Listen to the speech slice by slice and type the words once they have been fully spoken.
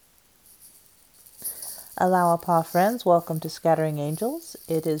Alawapa friends, welcome to Scattering Angels.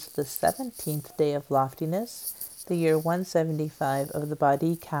 It is the 17th day of loftiness, the year 175 of the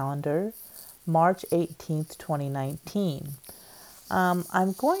Badi calendar, March 18th, 2019.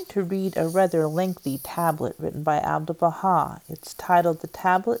 I'm going to read a rather lengthy tablet written by Abdu'l-Baha. It's titled The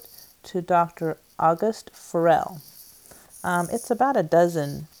Tablet to Dr. Auguste Forel. It's about a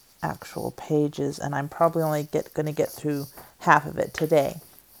dozen actual pages, and I'm probably only going to get through half of it today.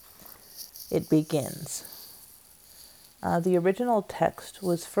 It begins. The original text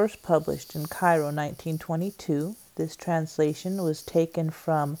was first published in Cairo, 1922. This translation was taken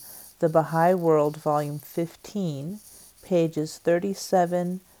from The Baha'i World, Volume 15, pages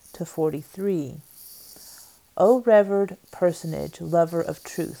 37 to 43. O revered personage, lover of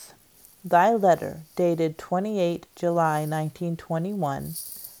truth, thy letter, dated 28 July 1921,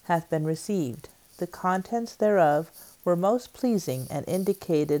 hath been received. The contents thereof were most pleasing, and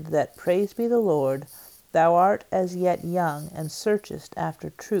indicated that, praise be the Lord, thou art as yet young, and searchest after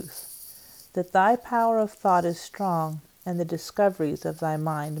truth, that thy power of thought is strong, and the discoveries of thy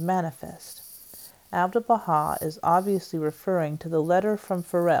mind manifest. Abdu'l-Baha is obviously referring to the letter from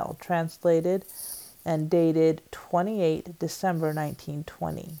Forel, translated and dated 28 December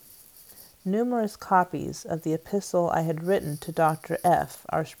 1920. Numerous copies of the epistle I had written to Dr. F.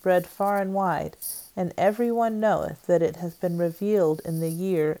 are spread far and wide, and every one knoweth that it has been revealed in the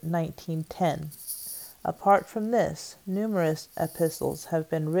year 1910. Apart from this, numerous epistles have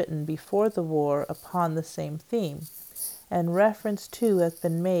been written before the war upon the same theme, and reference too hath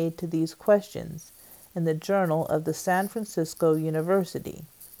been made to these questions in the journal of the San Francisco University,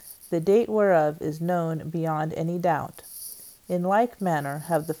 the date whereof is known beyond any doubt. In like manner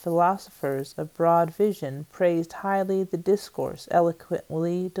have the philosophers of broad vision praised highly the discourse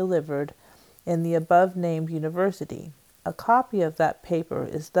eloquently delivered in the above-named university. A copy of that paper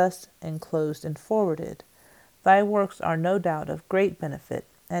is thus enclosed and forwarded. Thy works are no doubt of great benefit,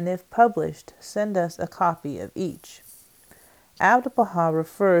 and if published, send us a copy of each. Abdu'l-Baha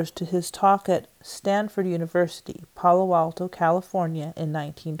refers to his talk at Stanford University, Palo Alto, California, in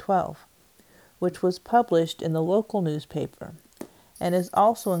 1912, which was published in the local newspaper, and is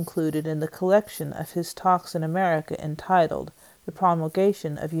also included in the collection of his talks in America entitled The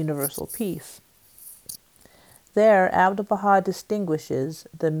Promulgation of Universal Peace. There, Abdu'l-Baha distinguishes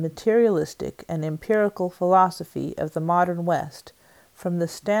the materialistic and empirical philosophy of the modern West from the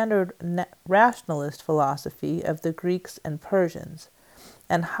standard rationalist philosophy of the Greeks and Persians,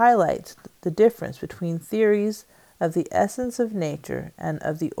 and highlights the difference between theories of the essence of nature and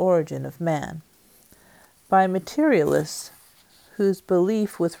of the origin of man. By materialists, whose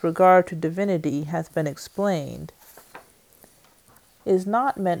belief with regard to divinity hath been explained, is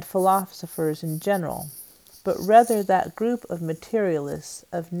not meant philosophers in general, but rather that group of materialists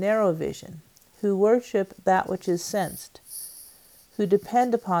of narrow vision, who worship that which is sensed, who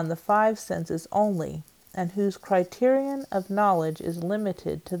depend upon the five senses only, and whose criterion of knowledge is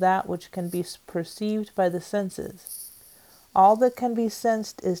limited to that which can be perceived by the senses. All that can be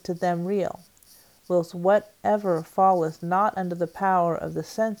sensed is to them real, whilst whatever falleth not under the power of the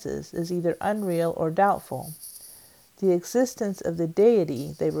senses is either unreal or doubtful. The existence of the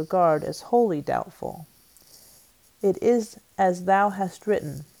deity they regard as wholly doubtful. It is as thou hast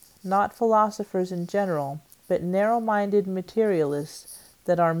written, not philosophers in general, but narrow-minded materialists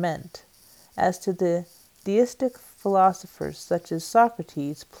that are meant. As to the deistic philosophers such as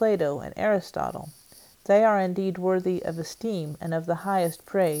Socrates, Plato, and Aristotle, they are indeed worthy of esteem and of the highest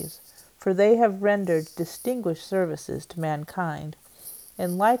praise, for they have rendered distinguished services to mankind.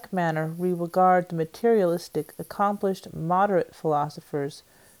 In like manner we regard the materialistic, accomplished, moderate philosophers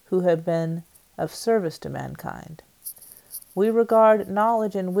who have been of service to mankind. We regard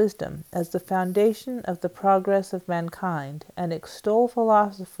knowledge and wisdom as the foundation of the progress of mankind, and extol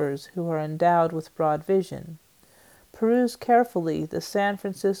philosophers who are endowed with broad vision. Peruse carefully the San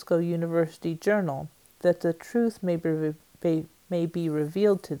Francisco University Journal, that the truth may be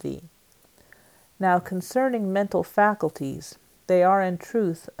revealed to thee. Now concerning mental faculties, they are in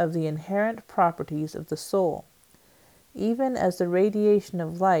truth of the inherent properties of the soul, even as the radiation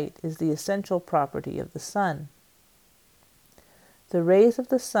of light is the essential property of the sun. The rays of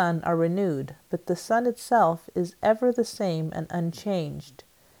the sun are renewed, but the sun itself is ever the same and unchanged.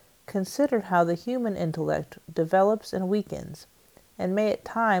 Consider how the human intellect develops and weakens, and may at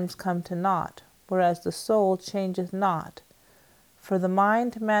times come to naught, whereas the soul changeth not. For the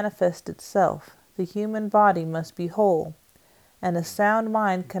mind manifests itself, the human body must be whole, and a sound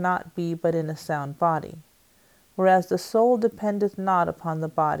mind cannot be but in a sound body. Whereas the soul dependeth not upon the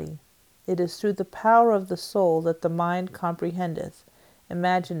body. It is through the power of the soul that the mind comprehendeth,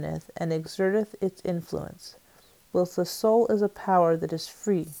 imagineth, and exerteth its influence, whilst the soul is a power that is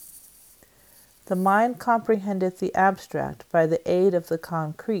free. The mind comprehendeth the abstract by the aid of the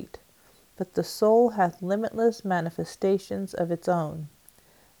concrete, but the soul hath limitless manifestations of its own.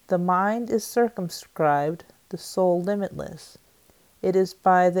 The mind is circumscribed, the soul limitless. It is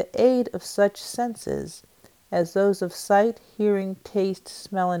by the aid of such senses, as those of sight, hearing, taste,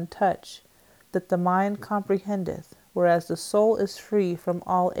 smell, and touch, that the mind comprehendeth, whereas the soul is free from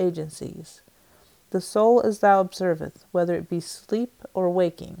all agencies. The soul, as thou observest, whether it be sleep or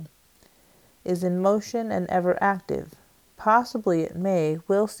waking, is in motion and ever active. Possibly it may,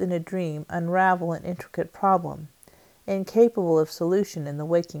 whilst in a dream, unravel an intricate problem, incapable of solution in the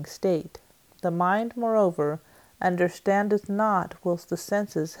waking state. The mind, moreover, understandeth not whilst the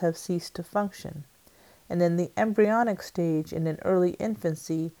senses have ceased to function, and in the embryonic stage, in an early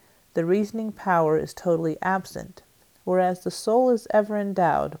infancy, the reasoning power is totally absent, whereas the soul is ever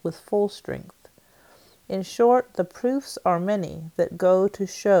endowed with full strength. In short, the proofs are many that go to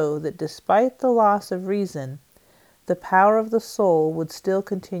show that despite the loss of reason, the power of the soul would still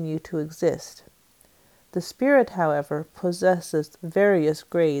continue to exist. The spirit, however, possesses various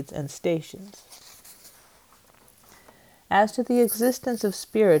grades and stations. As to the existence of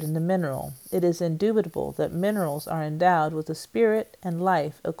spirit in the mineral, it is indubitable that minerals are endowed with a spirit and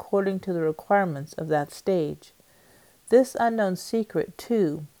life according to the requirements of that stage. This unknown secret,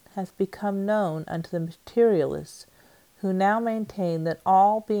 too, hath become known unto the materialists, who now maintain that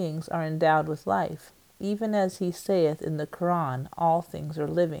all beings are endowed with life, even as he saith in the Quran, all things are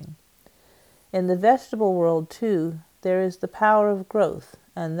living. In the vegetable world, too, there is the power of growth,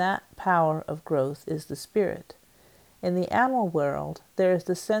 and that power of growth is the spirit. In the animal world, there is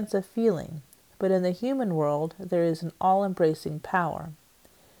the sense of feeling, but in the human world there is an all-embracing power.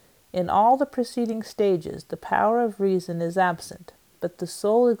 In all the preceding stages, the power of reason is absent, but the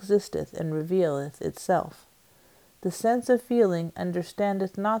soul existeth and revealeth itself. The sense of feeling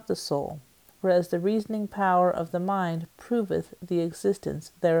understandeth not the soul, whereas the reasoning power of the mind proveth the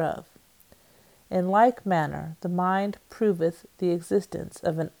existence thereof. In like manner, the mind proveth the existence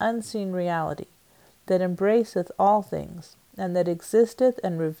of an unseen reality, that embraceth all things, and that existeth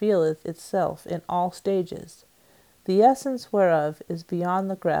and revealeth itself in all stages, the essence whereof is beyond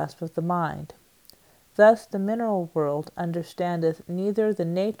the grasp of the mind. Thus the mineral world understandeth neither the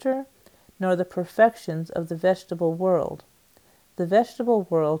nature nor the perfections of the vegetable world. The vegetable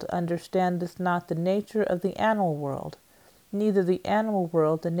world understandeth not the nature of the animal world, neither the animal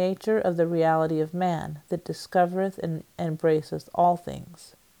world the nature of the reality of man, that discovereth and embraceth all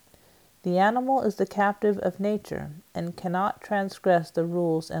things. The animal is the captive of nature, and cannot transgress the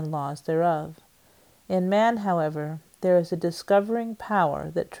rules and laws thereof. In man, however, there is a discovering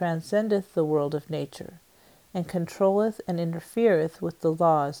power that transcendeth the world of nature, and controlleth and interfereth with the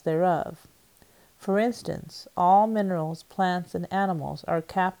laws thereof. For instance, all minerals, plants, and animals are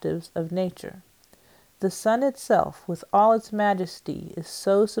captives of nature. The sun itself, with all its majesty, is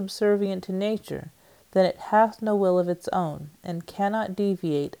so subservient to nature that it hath no will of its own, and cannot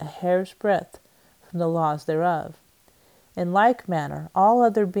deviate a hair's breadth from the laws thereof. In like manner, all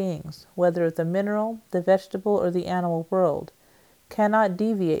other beings, whether of the mineral, the vegetable, or the animal world, cannot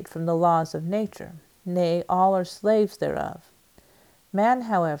deviate from the laws of nature, nay, all are slaves thereof. Man,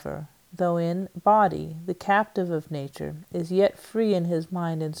 however, though in body the captive of nature, is yet free in his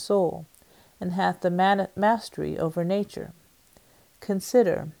mind and soul, and hath the mastery over nature.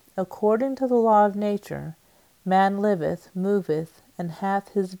 Consider, according to the law of nature, man liveth, moveth, and hath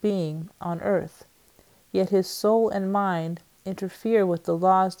his being on earth, yet his soul and mind interfere with the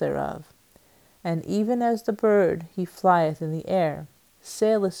laws thereof. And even as the bird he flieth in the air,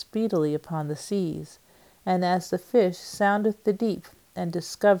 saileth speedily upon the seas, and as the fish soundeth the deep, and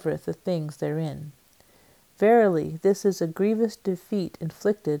discovereth the things therein. Verily, this is a grievous defeat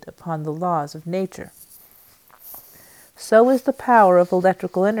inflicted upon the laws of nature. So is the power of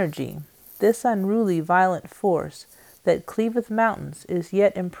electrical energy. This unruly violent force that cleaveth mountains is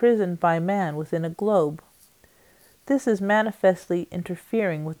yet imprisoned by man within a globe. This is manifestly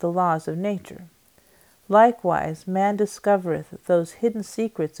interfering with the laws of nature. Likewise, man discovereth those hidden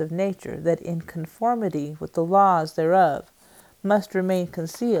secrets of nature that in conformity with the laws thereof must remain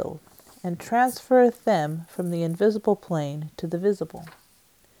concealed, and transferreth them from the invisible plane to the visible.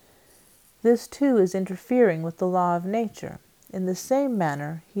 This too is interfering with the law of nature. In the same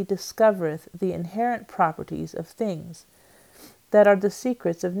manner he discovereth the inherent properties of things, that are the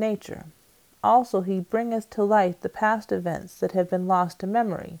secrets of nature. Also he bringeth to light the past events that have been lost to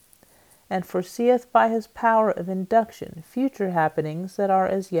memory, and foreseeth by his power of induction future happenings that are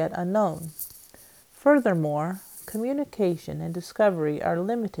as yet unknown. Furthermore, communication and discovery are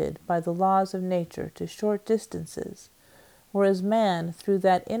limited by the laws of nature to short distances, whereas man, through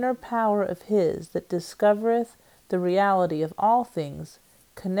that inner power of his that discovereth the reality of all things,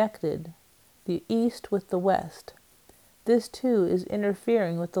 connected the east with the west. This too is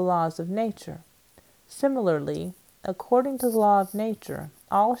interfering with the laws of nature. Similarly, according to the law of nature,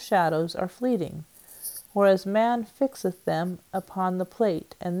 all shadows are fleeting, whereas man fixeth them upon the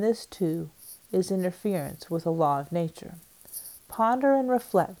plate, and this too is interference with a law of nature. Ponder and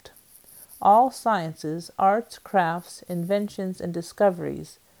reflect. All sciences, arts, crafts, inventions, and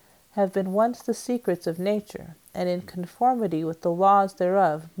discoveries have been once the secrets of nature, and in conformity with the laws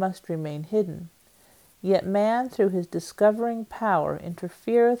thereof must remain hidden. Yet man, through his discovering power,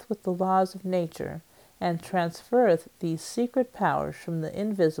 interfereth with the laws of nature, and transferreth these secret powers from the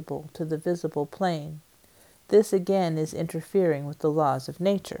invisible to the visible plane. This again is interfering with the laws of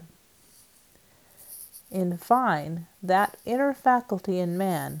nature. In fine, that inner faculty in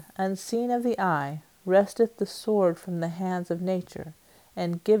man, unseen of the eye, wresteth the sword from the hands of nature,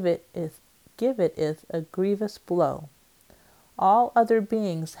 and giveth a grievous blow. All other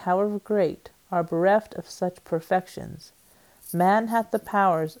beings, however great, are bereft of such perfections. Man hath the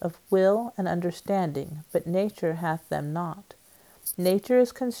powers of will and understanding, but nature hath them not. Nature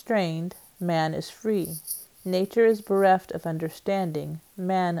is constrained, man is free. Nature is bereft of understanding,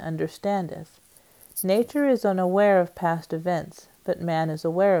 man understandeth. Nature is unaware of past events, but man is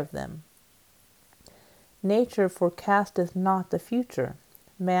aware of them. Nature forecasteth not the future.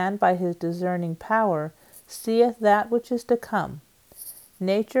 Man by his discerning power seeth that which is to come.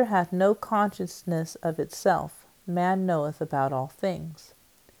 Nature hath no consciousness of itself. Man knoweth about all things.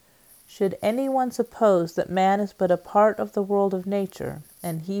 Should any one suppose that man is but a part of the world of nature,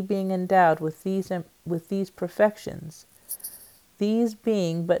 and he being endowed with these perfections, these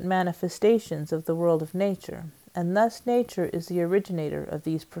being but manifestations of the world of nature, and thus nature is the originator of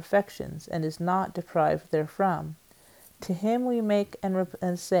these perfections, and is not deprived therefrom, to him we make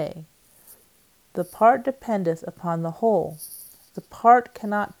and say, the part dependeth upon the whole. The part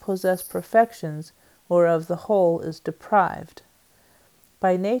cannot possess perfections whereof the whole is deprived.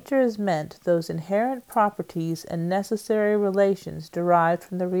 By nature is meant those inherent properties and necessary relations derived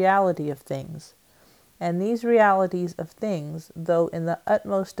from the reality of things. And these realities of things, though in the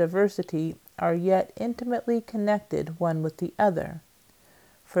utmost diversity, are yet intimately connected one with the other.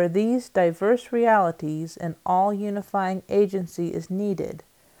 For these diverse realities an all-unifying agency is needed,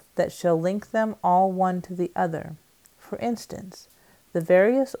 that shall link them all one to the other. For instance, the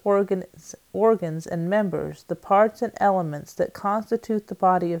various organs and members, the parts and elements that constitute the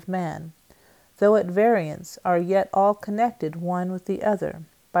body of man, though at variance, are yet all connected one with the other,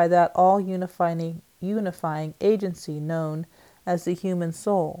 by that all-unifying agency known as the human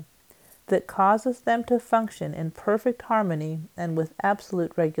soul, that causes them to function in perfect harmony and with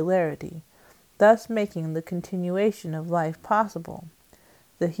absolute regularity, thus making the continuation of life possible.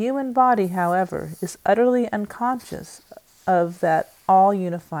 The human body, however, is utterly unconscious of that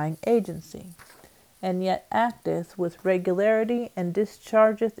all-unifying agency, and yet acteth with regularity and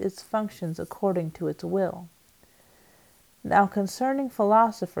dischargeth its functions according to its will. Now concerning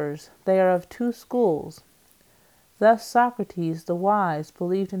philosophers, they are of two schools. Thus Socrates the wise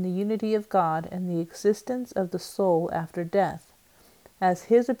believed in the unity of God and the existence of the soul after death, as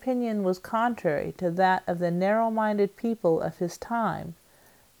his opinion was contrary to that of the narrow-minded people of his time.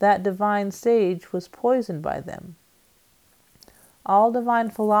 That divine sage was poisoned by them. All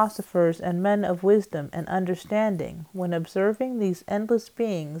divine philosophers and men of wisdom and understanding, when observing these endless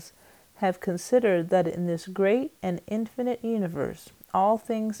beings, have considered that in this great and infinite universe all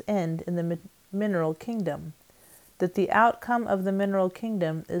things end in the mineral kingdom, that the outcome of the mineral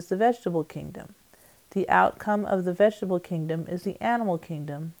kingdom is the vegetable kingdom, the outcome of the vegetable kingdom is the animal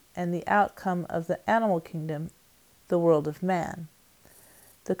kingdom, and the outcome of the animal kingdom the world of man.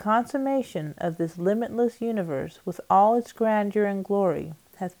 The consummation of this limitless universe, with all its grandeur and glory,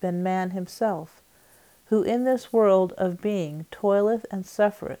 hath been man himself, who in this world of being toileth and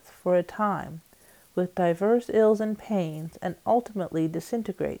suffereth for a time, with divers ills and pains, and ultimately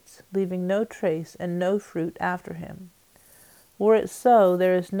disintegrates, leaving no trace and no fruit after him. Were it so,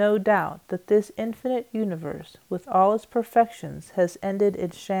 there is no doubt that this infinite universe, with all its perfections, has ended in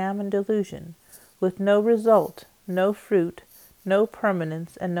sham and delusion, with no result, no fruit, no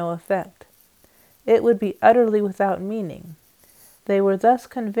permanence, and no effect. It would be utterly without meaning. They were thus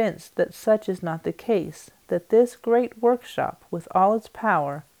convinced that such is not the case, that this great workshop, with all its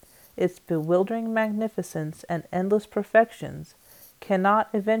power, its bewildering magnificence and endless perfections, cannot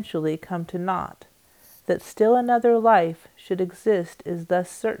eventually come to naught. That still another life should exist is thus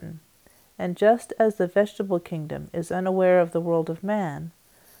certain, And just as the vegetable kingdom is unaware of the world of man,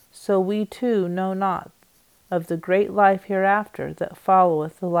 so we too know not of the great life hereafter that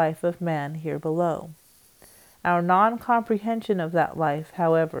followeth the life of man here below. Our non-comprehension of that life,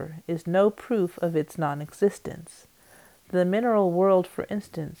 however, is no proof of its non-existence. The mineral world, for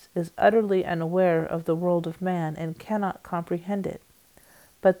instance, is utterly unaware of the world of man and cannot comprehend it.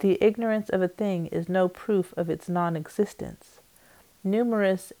 But the ignorance of a thing is no proof of its non-existence.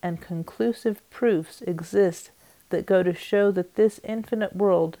 Numerous and conclusive proofs exist that go to show that this infinite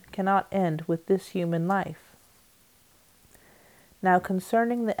world cannot end with this human life. Now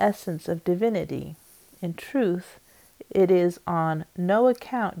concerning the essence of divinity, in truth, it is on no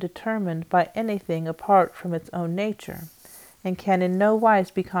account determined by anything apart from its own nature, and can in no wise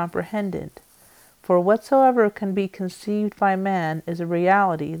be comprehended. For whatsoever can be conceived by man is a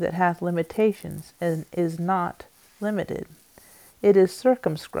reality that hath limitations, and is not limited. It is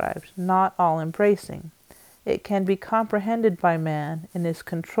circumscribed, not all-embracing. It can be comprehended by man, and is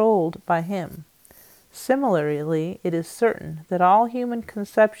controlled by him. Similarly, it is certain that all human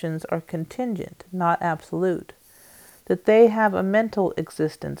conceptions are contingent, not absolute, that they have a mental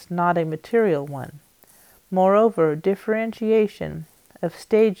existence, not a material one. Moreover, differentiation of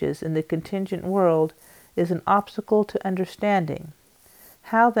stages in the contingent world is an obstacle to understanding.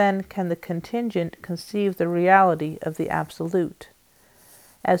 How then can the contingent conceive the reality of the absolute?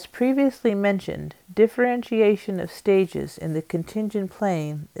 As previously mentioned, differentiation of stages in the contingent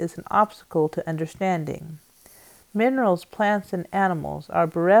plane is an obstacle to understanding. Minerals, plants, and animals are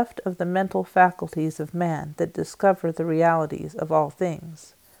bereft of the mental faculties of man that discover the realities of all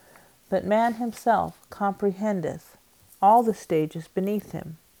things. But man himself comprehendeth all the stages beneath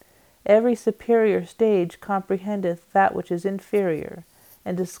him. Every superior stage comprehendeth that which is inferior,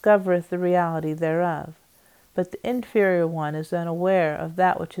 and discovereth the reality thereof. But the inferior one is unaware of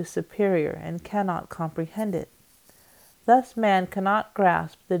that which is superior, and cannot comprehend it. Thus man cannot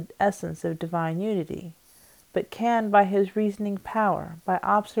grasp the essence of divine unity, but can by his reasoning power, by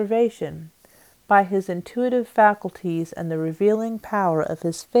observation, by his intuitive faculties and the revealing power of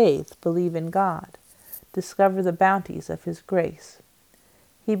his faith, believe in God, discover the bounties of his grace.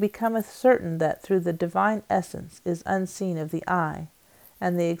 He becometh certain that through the divine essence is unseen of the eye,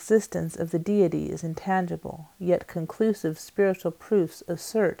 and the existence of the deity is intangible, yet conclusive spiritual proofs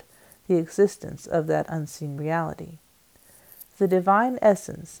assert the existence of that unseen reality. The divine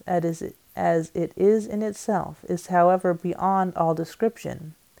essence, as it is in itself, is however beyond all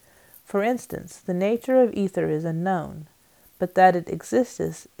description. For instance, the nature of ether is unknown, but that it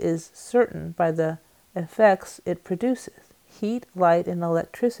existeth is certain by the effects it produceth, heat, light, and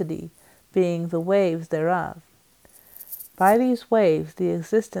electricity being the waves thereof. By these waves the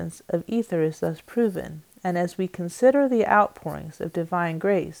existence of ether is thus proven, and as we consider the outpourings of divine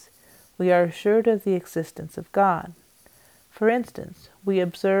grace, we are assured of the existence of God. For instance, we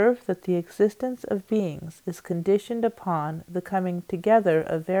observe that the existence of beings is conditioned upon the coming together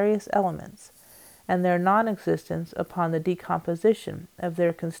of various elements, and their non-existence upon the decomposition of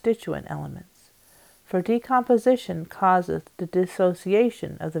their constituent elements. For decomposition causeth the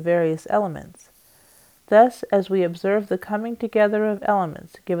dissociation of the various elements. Thus, as we observe the coming together of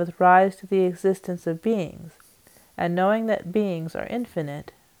elements giveth rise to the existence of beings, and knowing that beings are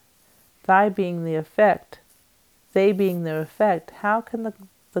infinite, they being the effect, how can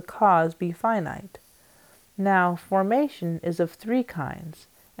the cause be finite? Now, formation is of three kinds,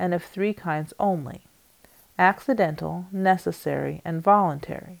 and of three kinds only: accidental, necessary, and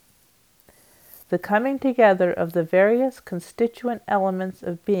voluntary. The coming together of the various constituent elements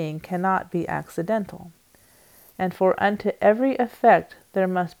of being cannot be accidental. And for unto every effect there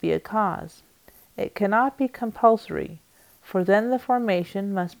must be a cause. It cannot be compulsory, for then the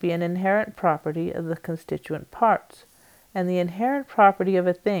formation must be an inherent property of the constituent parts, and the inherent property of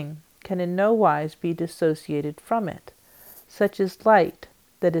a thing can in no wise be dissociated from it, such as light,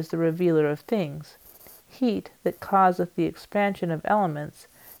 that is the revealer of things, heat, that causeth the expansion of elements,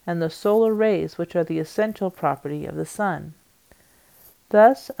 and the solar rays, which are the essential property of the sun.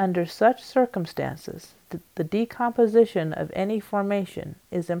 Thus, under such circumstances, the decomposition of any formation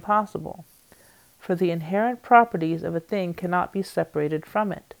is impossible, for the inherent properties of a thing cannot be separated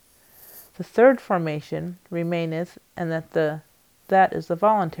from it. The third formation remaineth, and that is the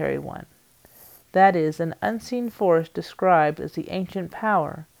voluntary one. That is, an unseen force described as the ancient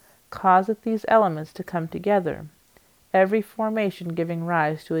power causeth these elements to come together, every formation giving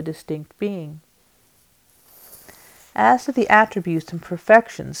rise to a distinct being. As to the attributes and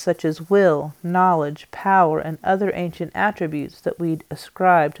perfections such as will, knowledge, power, and other ancient attributes that we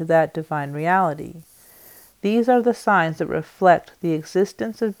ascribe to that divine reality, These are the signs that reflect the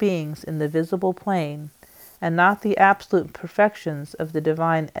existence of beings in the visible plane, and not the absolute perfections of the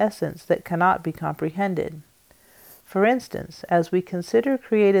divine essence that cannot be comprehended. For instance, as we consider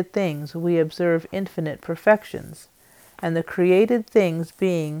created things, we observe infinite perfections, and the created things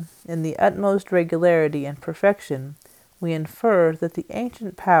being in the utmost regularity and perfection, we infer that the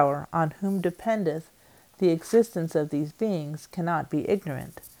ancient power on whom dependeth the existence of these beings cannot be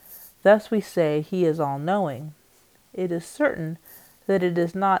ignorant. Thus we say he is all-knowing. It is certain that it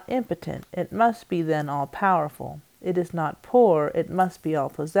is not impotent, it must be then all-powerful. It is not poor, it must be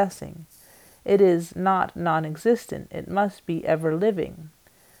all-possessing. It is not non-existent, it must be ever-living.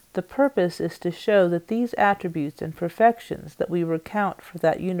 The purpose is to show that these attributes and perfections that we recount for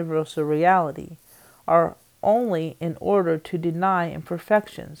that universal reality are only in order to deny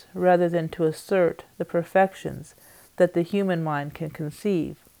imperfections rather than to assert the perfections that the human mind can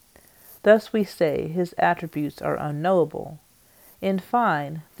conceive. Thus we say his attributes are unknowable. In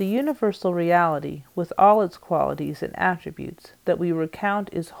fine, the universal reality, with all its qualities and attributes, that we recount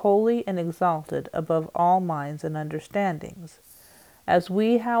is holy and exalted above all minds and understandings. As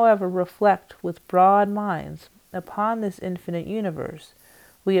we, however, reflect with broad minds upon this infinite universe,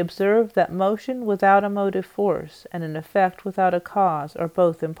 we observe that motion without a motive force and an effect without a cause are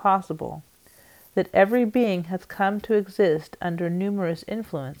both impossible, that every being hath come to exist under numerous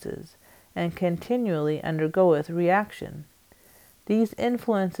influences, and continually undergoeth reaction. These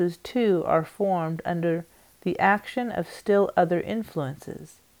influences, too, are formed under the action of still other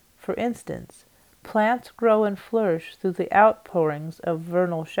influences. For instance, plants grow and flourish through the outpourings of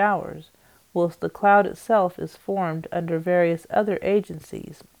vernal showers, whilst the cloud itself is formed under various other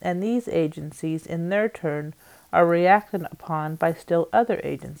agencies, and these agencies in their turn are reacted upon by still other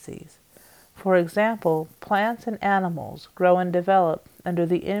agencies. For example, plants and animals grow and develop under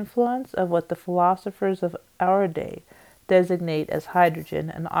the influence of what the philosophers of our day designate as hydrogen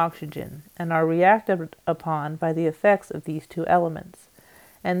and oxygen, and are reacted upon by the effects of these two elements,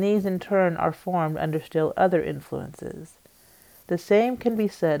 and these in turn are formed under still other influences. The same can be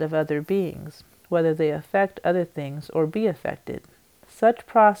said of other beings, whether they affect other things or be affected. Such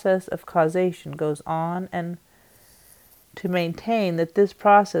process of causation goes on, and to maintain that this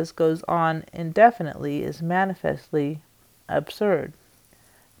process goes on indefinitely is manifestly absurd.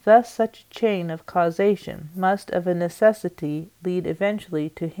 Thus such a chain of causation must of a necessity lead eventually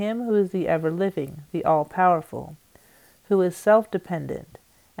to him who is the ever-living, the all-powerful, who is self-dependent,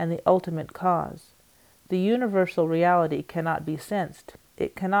 and the ultimate cause. The universal reality cannot be sensed,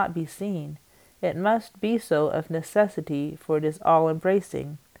 it cannot be seen, it must be so of necessity, for it is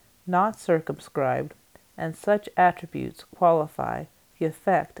all-embracing, not circumscribed, and such attributes qualify the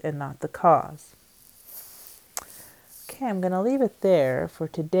effect and not the cause. Okay, I'm going to leave it there for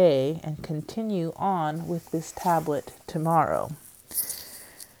today and continue on with this tablet tomorrow.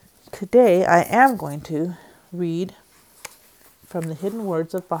 Today I am going to read from the Hidden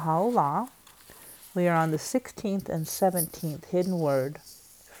Words of Baha'u'llah. We are on the 16th and 17th hidden word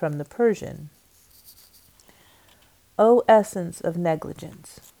from the Persian. O essence of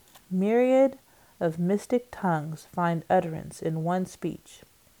negligence, myriad of mystic tongues find utterance in one speech,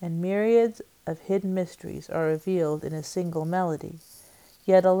 and myriads of hidden mysteries are revealed in a single melody.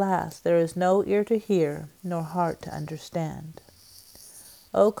 Yet, alas, there is no ear to hear, nor heart to understand.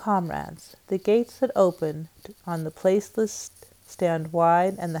 O comrades, the gates that open on the placeless stand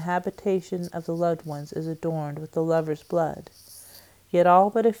wide, and the habitation of the loved ones is adorned with the lover's blood. Yet all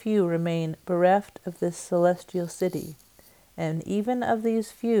but a few remain bereft of this celestial city, and even of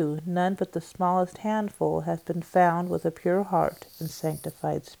these few, none but the smallest handful have been found with a pure heart and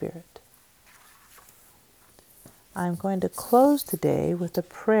sanctified spirit. I'm going to close today with a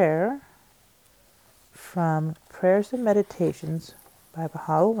prayer from Prayers and Meditations by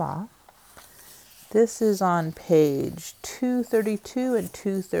Baha'u'llah. This is on page 232 and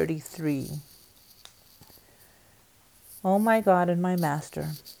 233. O my God and my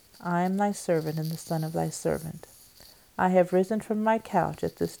Master, I am thy servant and the son of thy servant. I have risen from my couch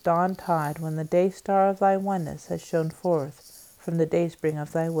at this dawn tide when the day star of thy oneness has shone forth from the dayspring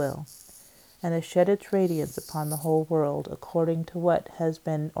of thy will, and has shed its radiance upon the whole world according to what has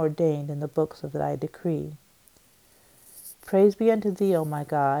been ordained in the books of thy decree. Praise be unto thee, O my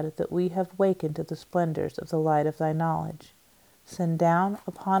God, that we have wakened to the splendors of the light of thy knowledge. Send down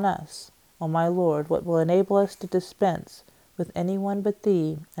upon us, O my Lord, what will enable us to dispense with any one but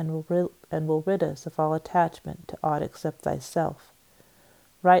thee, and will rid us of all attachment to aught except thyself.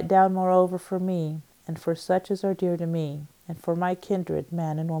 Write down, moreover, for me, and for such as are dear to me, and for my kindred,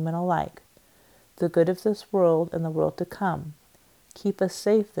 man and woman alike, the good of this world and the world to come. Keep us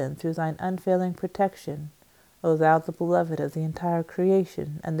safe then through thine unfailing protection, O thou the beloved of the entire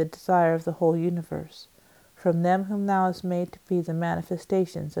creation, and the desire of the whole universe, from them whom thou hast made to be the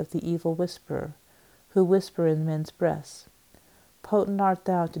manifestations of the evil whisperer, who whisper in men's breasts. Potent art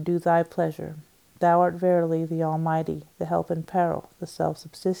thou to do thy pleasure. Thou art verily the Almighty, the help in peril, the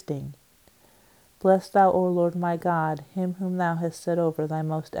self-subsisting. Bless thou, O Lord my God, him whom thou hast set over thy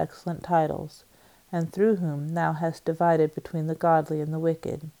most excellent titles, and through whom thou hast divided between the godly and the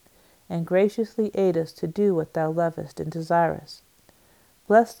wicked, and graciously aid us to do what thou lovest and desirest.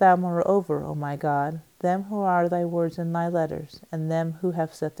 Bless thou moreover, O my God, them who are thy words in thy letters, and them who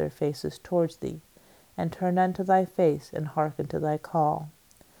have set their faces towards thee, and turned unto thy face, and hearkened to thy call.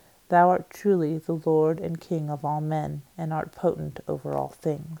 Thou art truly the Lord and King of all men, and art potent over all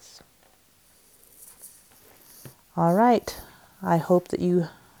things. All right. I hope that you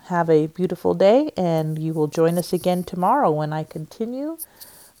have a beautiful day, and you will join us again tomorrow when I continue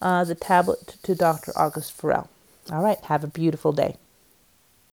the tablet to Dr. August Farrell. All right. Have a beautiful day.